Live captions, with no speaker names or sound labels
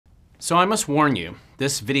So I must warn you,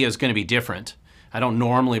 this video is going to be different. I don't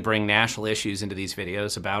normally bring national issues into these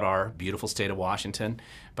videos about our beautiful state of Washington,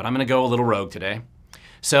 but I'm going to go a little rogue today.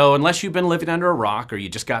 So unless you've been living under a rock or you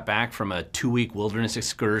just got back from a 2-week wilderness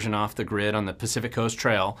excursion off the grid on the Pacific Coast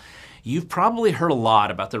Trail, you've probably heard a lot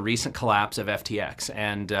about the recent collapse of FTX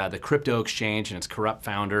and the crypto exchange and its corrupt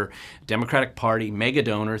founder, Democratic Party mega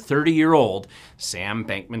donor, 30-year-old Sam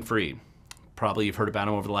Bankman Fried. Probably you've heard about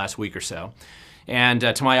him over the last week or so. And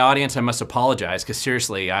to my audience, I must apologize because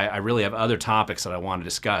seriously, I really have other topics that I want to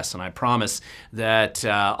discuss. And I promise that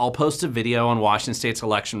I'll post a video on Washington State's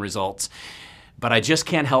election results. But I just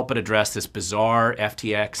can't help but address this bizarre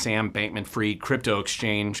FTX, Sam Bankman Fried crypto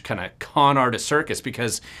exchange kind of con artist circus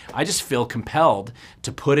because I just feel compelled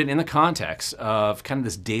to put it in the context of kind of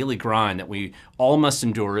this daily grind that we all must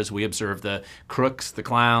endure as we observe the crooks, the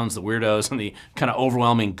clowns, the weirdos, and the kind of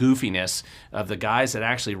overwhelming goofiness of the guys that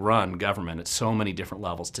actually run government at so many different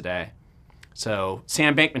levels today. So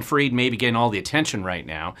Sam Bankman Fried may be getting all the attention right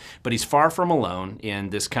now, but he's far from alone in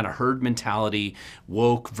this kind of herd mentality,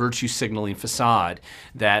 woke, virtue signaling facade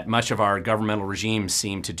that much of our governmental regimes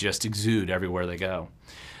seem to just exude everywhere they go.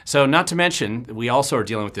 So not to mention, we also are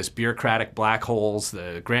dealing with this bureaucratic black holes,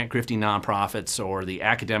 the grant-grifting nonprofits, or the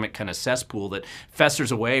academic kind of cesspool that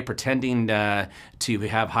festers away pretending to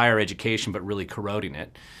have higher education but really corroding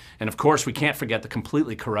it. And of course, we can't forget the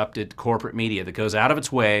completely corrupted corporate media that goes out of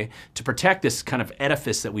its way to protect this kind of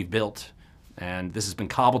edifice that we've built. And this has been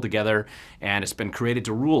cobbled together, and it's been created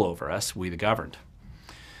to rule over us, we the governed.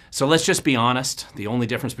 So let's just be honest. The only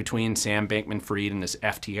difference between Sam Bankman Fried and this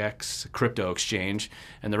FTX crypto exchange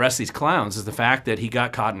and the rest of these clowns is the fact that he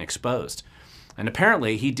got caught and exposed. And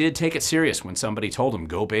apparently, he did take it serious when somebody told him,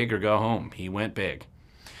 go big or go home. He went big.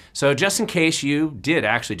 So just in case you did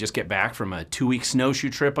actually just get back from a 2-week snowshoe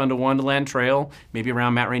trip on the Wonderland Trail, maybe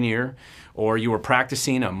around Mount Rainier, or you were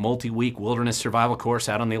practicing a multi-week wilderness survival course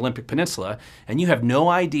out on the Olympic Peninsula, and you have no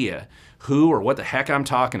idea who or what the heck I'm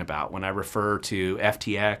talking about when I refer to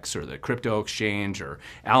FTX or the crypto exchange or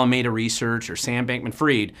Alameda Research or Sam Bankman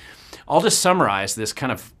Fried, I'll just summarize this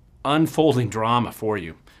kind of unfolding drama for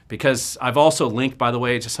you. Because I've also linked, by the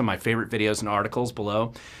way, to some of my favorite videos and articles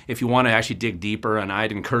below. If you want to actually dig deeper, and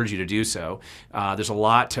I'd encourage you to do so. There's a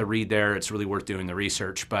lot to read there. It's really worth doing the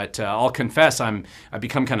research. But I'll confess, I've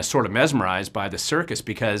become kind of sort of mesmerized by the circus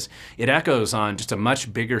because it echoes on just a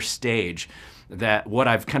much bigger stage that what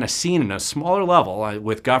I've kind of seen in a smaller level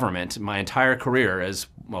with government my entire career as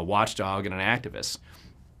a watchdog and an activist.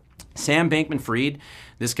 Sam Bankman Fried,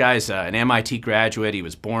 this guy's an MIT graduate. He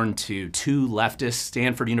was born to 2 leftist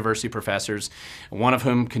Stanford University professors, one of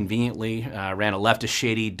whom conveniently ran a leftist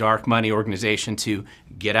shady dark money organization to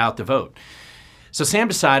get out the vote. So Sam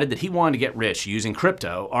decided that he wanted to get rich using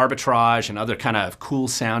crypto, arbitrage, and other kind of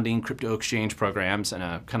cool-sounding crypto exchange programs and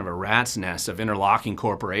a kind of a rat's nest of interlocking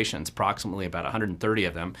corporations, approximately about 130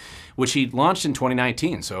 of them, which he launched in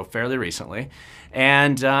 2019, so fairly recently.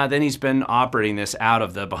 And then he's been operating this out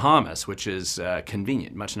of the Bahamas, which is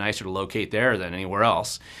convenient, much nicer to locate there than anywhere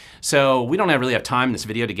else. So we don't really have time in this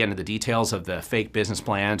video to get into the details of the fake business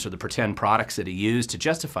plans or the pretend products that he used to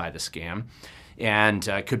justify the scam. And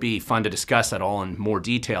it could be fun to discuss that all in more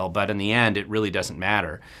detail, but in the end, it really doesn't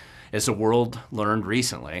matter. As the world learned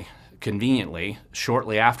recently, conveniently,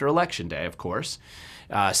 shortly after Election Day, of course,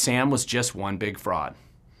 Sam was just one big fraud.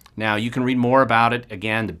 Now, you can read more about it,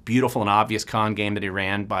 again, the beautiful and obvious con game that he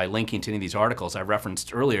ran by linking to any of these articles I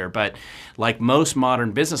referenced earlier. But like most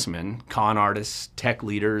modern businessmen, con artists, tech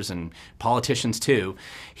leaders, and politicians too,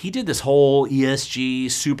 he did this whole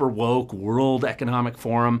ESG, super woke, World Economic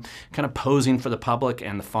Forum, kind of posing for the public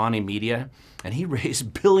and the fawning media. And he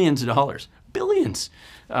raised billions of dollars. Billions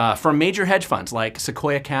from major hedge funds like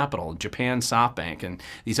Sequoia Capital, Japan SoftBank, and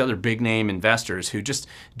these other big-name investors who just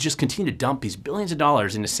continue to dump these billions of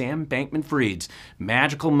dollars into Sam Bankman Fried's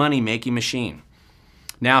magical money-making machine.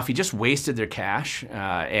 Now, if he just wasted their cash,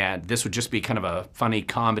 and this would just be kind of a funny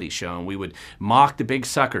comedy show, and we would mock the big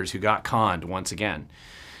suckers who got conned once again.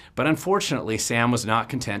 But unfortunately, Sam was not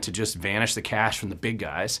content to just vanish the cash from the big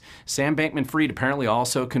guys. Sam Bankman Fried apparently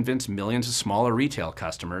also convinced millions of smaller retail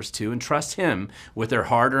customers to entrust him with their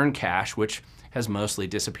hard-earned cash, which has mostly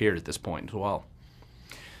disappeared at this point as well.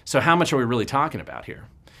 So how much are we really talking about here?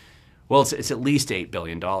 Well, it's at least $8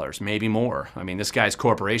 billion, maybe more. I mean, this guy's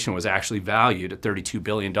corporation was actually valued at $32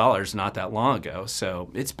 billion not that long ago,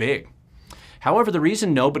 so it's big. However, the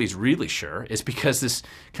reason nobody's really sure is because this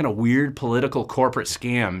kind of weird political corporate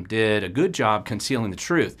scam did a good job concealing the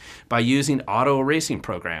truth by using auto-erasing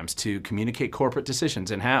programs to communicate corporate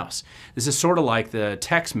decisions in-house. This is sort of like the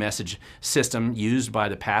text message system used by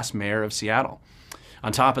the past mayor of Seattle.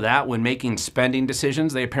 On top of that, when making spending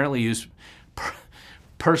decisions, they apparently use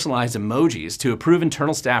personalized emojis to approve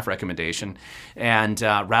internal staff recommendation, and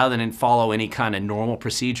rather than follow any kind of normal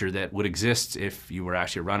procedure that would exist if you were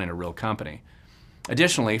actually running a real company.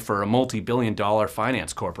 Additionally, for a multi-billion-dollar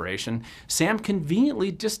finance corporation, Sam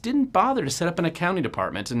conveniently just didn't bother to set up an accounting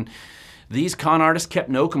department, and these con artists kept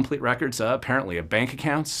no complete records, apparently, of bank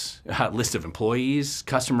accounts, a list of employees,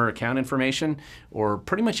 customer account information, or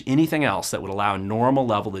pretty much anything else that would allow a normal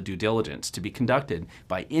level of due diligence to be conducted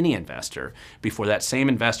by any investor before that same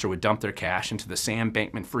investor would dump their cash into the Sam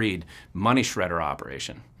Bankman Fried money shredder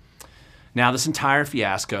operation. Now, this entire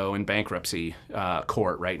fiasco in bankruptcy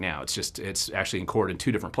court right now, it's actually in court in 2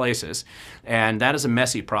 different places, and that is a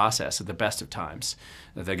messy process at the best of times.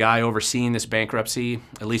 The guy overseeing this bankruptcy,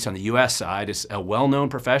 at least on the U.S. side, is a well-known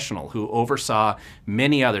professional who oversaw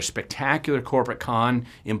many other spectacular corporate con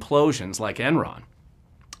implosions like Enron.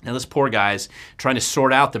 Now, this poor guy's trying to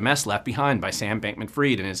sort out the mess left behind by Sam Bankman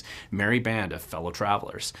Fried and his merry band of fellow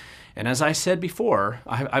travelers. And as I said before,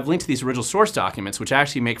 I've linked to these original source documents, which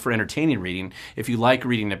actually make for entertaining reading if you like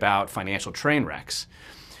reading about financial train wrecks.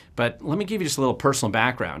 But let me give you just a little personal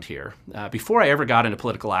background here. Before I ever got into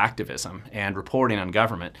political activism and reporting on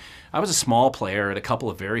government, I was a small player at a couple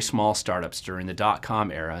of very small startups during the dot-com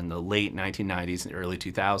era in the late 1990s and early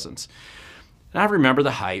 2000s. And I remember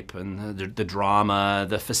the hype and the drama,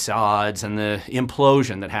 the facades, and the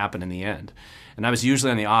implosion that happened in the end. And I was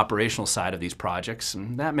usually on the operational side of these projects,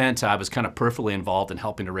 and that meant I was kind of peripherally involved in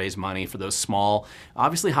helping to raise money for those small,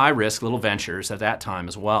 obviously high-risk little ventures at that time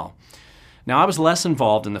as well. Now, I was less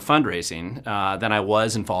involved in the fundraising than I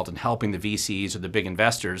was involved in helping the VCs or the big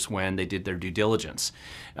investors when they did their due diligence.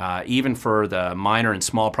 Even for the minor and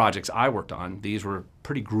small projects I worked on, these were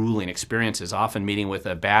pretty grueling experiences, often meeting with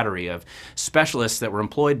a battery of specialists that were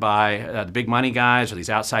employed by the big money guys or these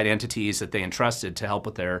outside entities that they entrusted to help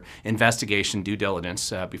with their investigation due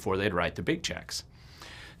diligence before they'd write the big checks.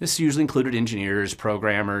 This usually included engineers,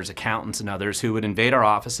 programmers, accountants, and others who would invade our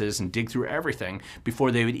offices and dig through everything before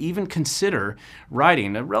they would even consider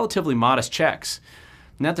writing relatively modest checks.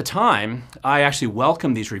 And at the time, I actually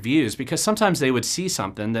welcomed these reviews because sometimes they would see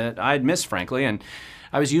something that I had missed, frankly, and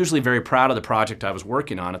I was usually very proud of the project I was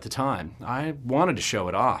working on at the time. I wanted to show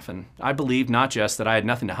it off, and I believed not just that I had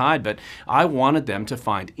nothing to hide, but I wanted them to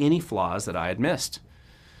find any flaws that I had missed.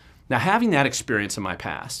 Now, having that experience in my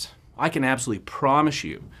past, I can absolutely promise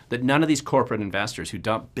you that none of these corporate investors who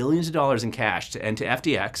dump billions of dollars in cash into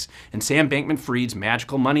FTX and Sam Bankman Fried's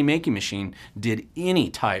magical money-making machine did any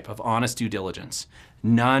type of honest due diligence.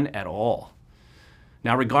 None at all.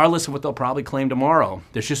 Now, regardless of what they'll probably claim tomorrow,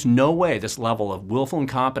 there's just no way this level of willful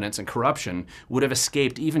incompetence and corruption would have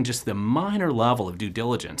escaped even just the minor level of due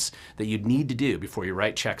diligence that you'd need to do before you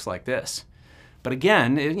write checks like this. But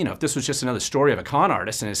again, if this was just another story of a con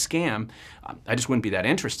artist and his scam, I just wouldn't be that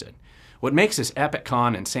interested. What makes this epic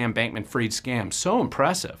con and Sam Bankman Fried scam so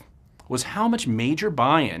impressive was how much major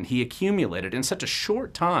buy-in he accumulated in such a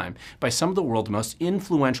short time by some of the world's most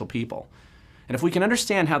influential people. And if we can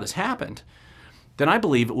understand how this happened, then I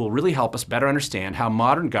believe it will really help us better understand how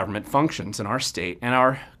modern government functions in our state and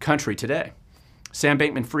our country today. Sam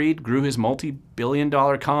Bankman Fried grew his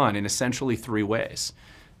multi-billion-dollar con in essentially 3 ways.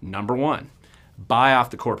 Number 1, buy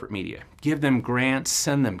off the corporate media. Give them grants,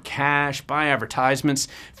 send them cash, buy advertisements,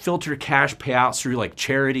 filter cash payouts through like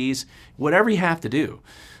charities, whatever you have to do.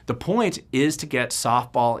 The point is to get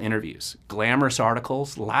softball interviews, glamorous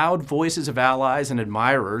articles, loud voices of allies and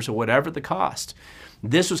admirers, or whatever the cost.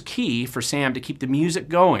 This was key for Sam to keep the music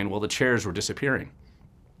going while the chairs were disappearing.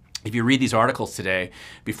 If you read these articles today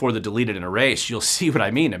before they're deleted and erased, you'll see what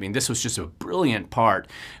I mean. I mean, this was just a brilliant part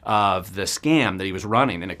of the scam that he was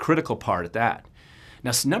running, and a critical part at that.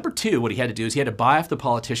 Now, number 2, what he had to do is he had to buy off the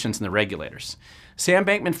politicians and the regulators. Sam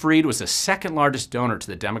Bankman Fried was the 2nd largest donor to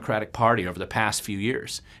the Democratic Party over the past few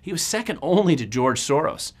years. He was second only to George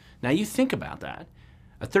Soros. Now, you think about that.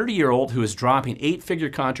 A 30-year-old who is dropping 8-figure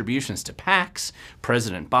contributions to PACs,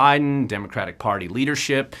 President Biden, Democratic Party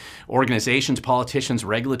leadership, organizations, politicians,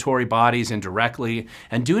 regulatory bodies indirectly,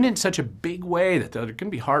 and doing it in such a big way that they're going to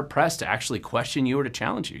be hard-pressed to actually question you or to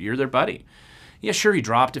challenge you. You're their buddy. Yeah, sure, he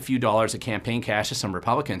dropped a few dollars of campaign cash to some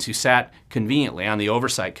Republicans who sat conveniently on the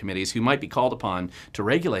oversight committees who might be called upon to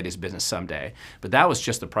regulate his business someday, but that was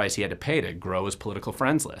just the price he had to pay to grow his political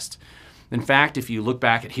friends list. In fact, if you look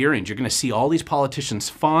back at hearings, you're going to see all these politicians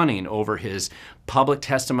fawning over his public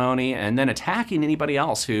testimony and then attacking anybody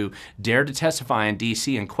else who dared to testify in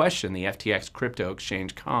D.C. and question the FTX crypto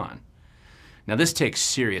exchange con. Now, this takes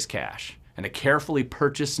serious cash and a carefully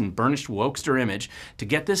purchased and burnished wokester image to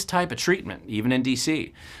get this type of treatment, even in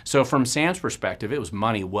D.C. So from Sam's perspective, it was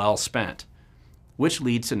money well spent. which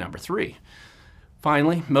leads to number 3.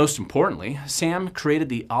 Finally, most importantly, Sam created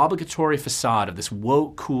the obligatory facade of this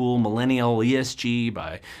woke, cool, millennial ESG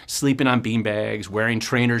by sleeping on beanbags, wearing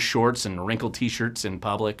trainers shorts and wrinkled t-shirts in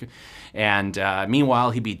public. And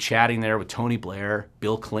meanwhile, he'd be chatting there with Tony Blair,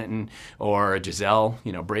 Bill Clinton, or Giselle,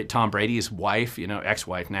 Tom Brady's wife,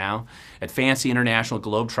 ex-wife now, at fancy international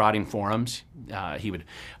globe-trotting forums. He would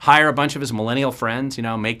hire a bunch of his millennial friends,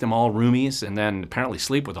 make them all roomies, and then apparently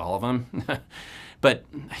sleep with all of them. But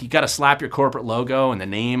you got to slap your corporate logo and the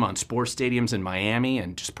name on sports stadiums in Miami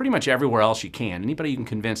and just pretty much everywhere else you can. Anybody you can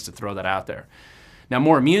convince to throw that out there. Now,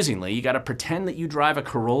 more amusingly, you got to pretend that you drive a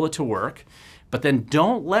Corolla to work, but then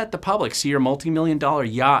don't let the public see your multi-million-dollar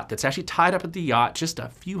yacht that's actually tied up at the yacht just a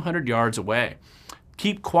few hundred yards away.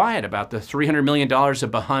 Keep quiet about the $300 million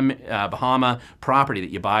of Bahama property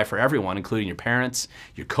that you buy for everyone, including your parents,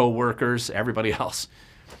 your co-workers, everybody else.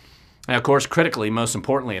 Now, of course, critically, most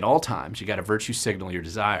importantly at all times, you got to virtue signal your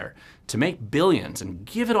desire to make billions and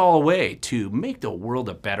give it all away to make the world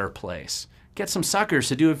a better place. Get some suckers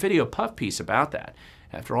to do a video puff piece about that.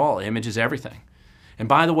 After all, image is everything. And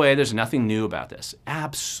by the way, there's nothing new about this.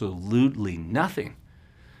 Absolutely nothing.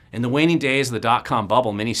 In the waning days of the dot-com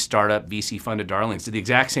bubble, many startup VC-funded darlings did the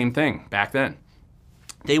exact same thing back then.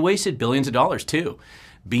 They wasted billions of dollars too.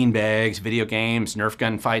 Beanbags, video games, Nerf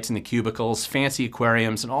gun fights in the cubicles, fancy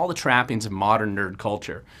aquariums, and all the trappings of modern nerd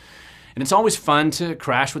culture. And it's always fun to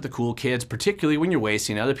crash with the cool kids, particularly when you're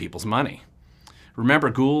wasting other people's money.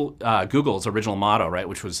 Remember Google's original motto, right,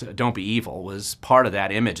 which was "Don't be evil," was part of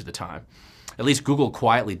that image at the time. At least Google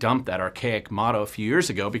quietly dumped that archaic motto a few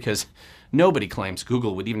years ago because nobody claims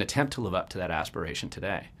Google would even attempt to live up to that aspiration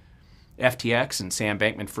today. FTX and Sam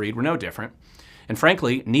Bankman Fried were no different. And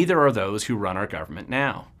frankly, neither are those who run our government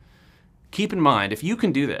now. Keep in mind, if you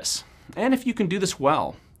can do this, and if you can do this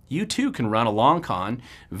well, you too can run a long con,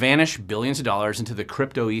 vanish billions of dollars into the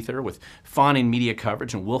crypto ether with fawning media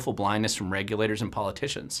coverage and willful blindness from regulators and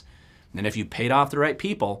politicians. And if you paid off the right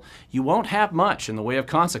people, you won't have much in the way of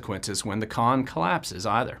consequences when the con collapses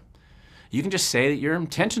either. You can just say that your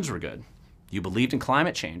intentions were good. You believed in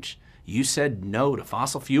climate change. You said no to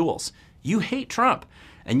fossil fuels. You hate Trump.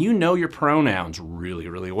 And you know your pronouns really,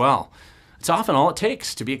 really well. It's often all it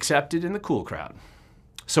takes to be accepted in the cool crowd.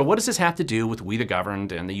 So what does this have to do with we the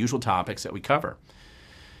governed and the usual topics that we cover?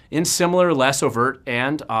 In similar, less overt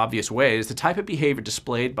and obvious ways, the type of behavior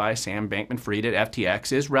displayed by Sam Bankman Fried at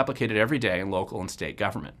FTX is replicated every day in local and state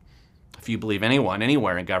government. If you believe anyone,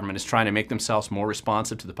 anywhere in government is trying to make themselves more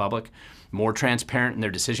responsive to the public, more transparent in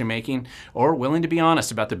their decision-making, or willing to be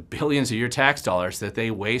honest about the billions of your tax dollars that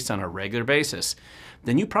they waste on a regular basis,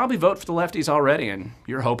 then you probably vote for the lefties already and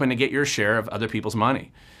you're hoping to get your share of other people's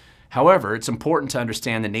money. However, it's important to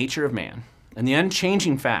understand the nature of man and the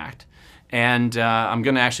unchanging fact, and I'm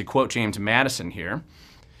going to actually quote James Madison here,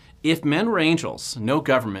 "If men were angels, no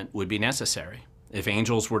government would be necessary. If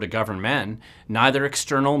angels were to govern men, neither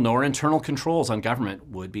external nor internal controls on government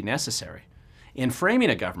would be necessary. In framing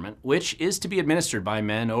a government, which is to be administered by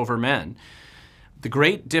men over men, the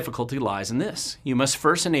great difficulty lies in this. You must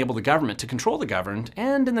first enable the government to control the governed,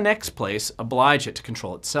 and in the next place, oblige it to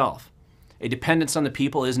control itself. A dependence on the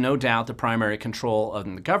people is no doubt the primary control of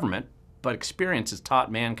the government, but experience has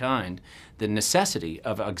taught mankind the necessity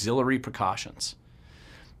of auxiliary precautions."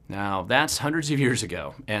 Now, that's hundreds of years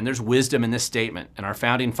ago, and there's wisdom in this statement, and our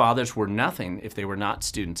founding fathers were nothing if they were not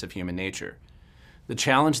students of human nature. The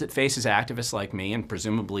challenge that faces activists like me, and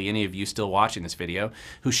presumably any of you still watching this video,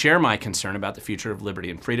 who share my concern about the future of liberty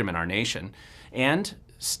and freedom in our nation and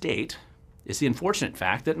state, is the unfortunate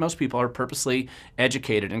fact that most people are purposely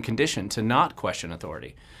educated and conditioned to not question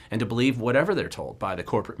authority and to believe whatever they're told by the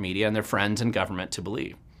corporate media and their friends and government to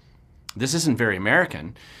believe. This isn't very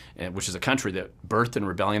American, which is a country that birthed in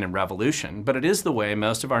rebellion and revolution, but it is the way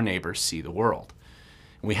most of our neighbors see the world.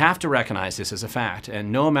 We have to recognize this as a fact,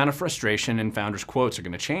 and no amount of frustration in founders' quotes are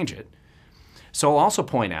going to change it. So I'll also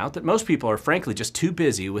point out that most people are frankly just too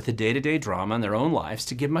busy with the day-to-day drama in their own lives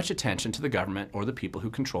to give much attention to the government or the people who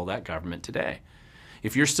control that government today.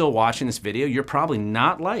 If you're still watching this video, you're probably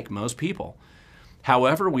not like most people.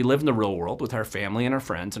 However, we live in the real world with our family and our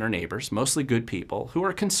friends and our neighbors, mostly good people, who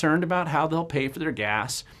are concerned about how they'll pay for their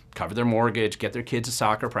gas, cover their mortgage, get their kids to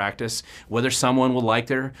soccer practice, whether someone will like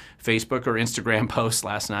their Facebook or Instagram posts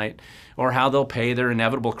last night, or how they'll pay their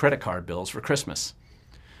inevitable credit card bills for Christmas.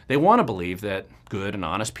 They want to believe that good and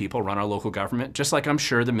honest people run our local government, just like I'm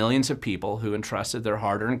sure the millions of people who entrusted their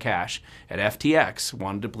hard-earned cash at FTX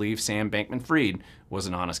wanted to believe Sam Bankman Fried was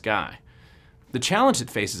an honest guy. The challenge that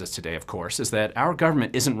faces us today, of course, is that our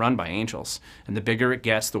government isn't run by angels, and the bigger it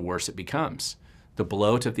gets, the worse it becomes. the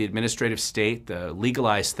bloat of the administrative state, the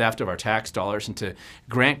legalized theft of our tax dollars into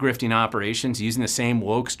grant grifting operations using the same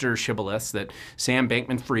wokester shibboleths that Sam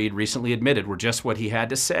Bankman Fried recently admitted were just what he had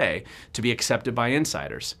to say to be accepted by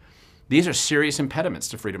insiders. These are serious impediments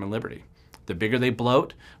to freedom and liberty. The bigger they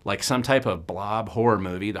bloat, like some type of blob horror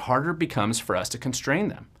movie, the harder it becomes for us to constrain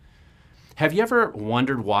them. Have you ever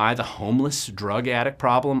wondered why the homeless drug addict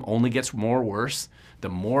problem only gets worse the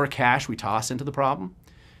more cash we toss into the problem?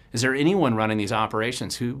 Is there anyone running these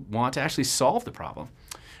operations who want to actually solve the problem?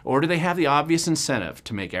 Or do they have the obvious incentive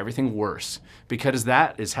to make everything worse because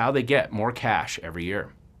that is how they get more cash every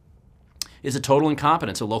year? Is it total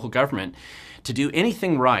incompetence of local government to do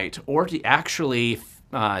anything right or to actually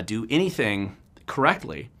do anything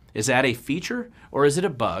correctly? Is that a feature or is it a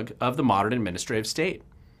bug of the modern administrative state?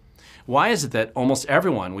 Why is it that almost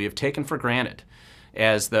everyone we have taken for granted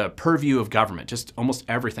as the purview of government, just almost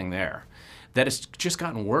everything there, that it's just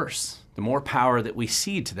gotten worse the more power that we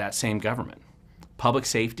cede to that same government? Public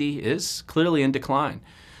safety is clearly in decline.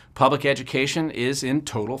 Public education is in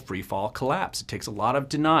total freefall collapse. It takes a lot of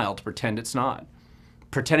denial to pretend it's not.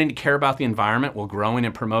 Pretending to care about the environment while growing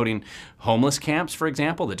and promoting homeless camps, for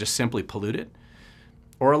example, that just simply pollute it.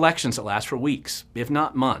 Or elections that last for weeks, if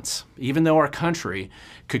not months, even though our country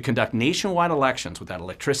could conduct nationwide elections without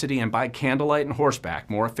electricity and by candlelight and horseback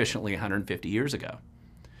more efficiently 150 years ago.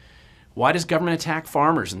 Why does government attack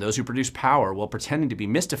farmers and those who produce power while pretending to be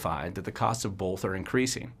mystified that the costs of both are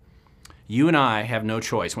increasing? You and I have no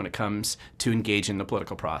choice when it comes to engaging in the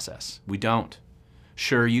political process. We don't.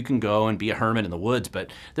 Sure, you can go and be a hermit in the woods,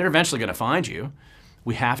 but they're eventually going to find you.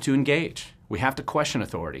 We have to engage. We have to question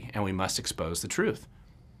authority, and we must expose the truth.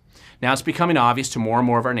 Now, it's becoming obvious to more and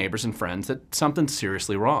more of our neighbors and friends that something's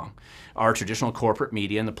seriously wrong. Our traditional corporate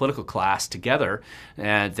media and the political class together,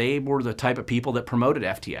 they were the type of people that promoted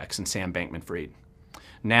FTX and Sam Bankman Fried.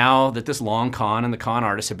 Now that this long con and the con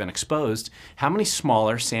artists have been exposed, how many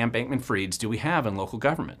smaller Sam Bankman Frieds do we have in local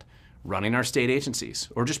government? Running our state agencies,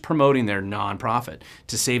 or just promoting their nonprofit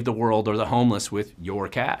to save the world or the homeless with your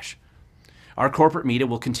cash? Our corporate media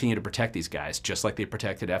will continue to protect these guys, just like they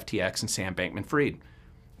protected FTX and Sam Bankman Fried.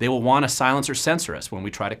 They will want to silence or censor us when we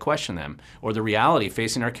try to question them, or the reality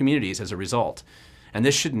facing our communities as a result. And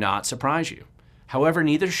this should not surprise you. However,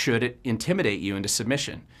 neither should it intimidate you into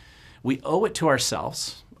submission. We owe it to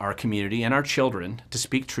ourselves, our community, and our children to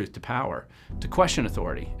speak truth to power, to question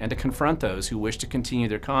authority, and to confront those who wish to continue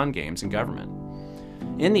their con games in government.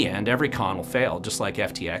 In the end, every con will fail, just like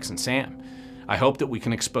FTX and Sam. I hope that we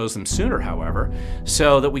can expose them sooner, however,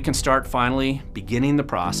 so that we can start finally beginning the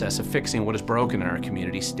process of fixing what is broken in our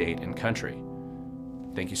community, state, and country.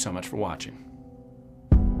 Thank you so much for watching.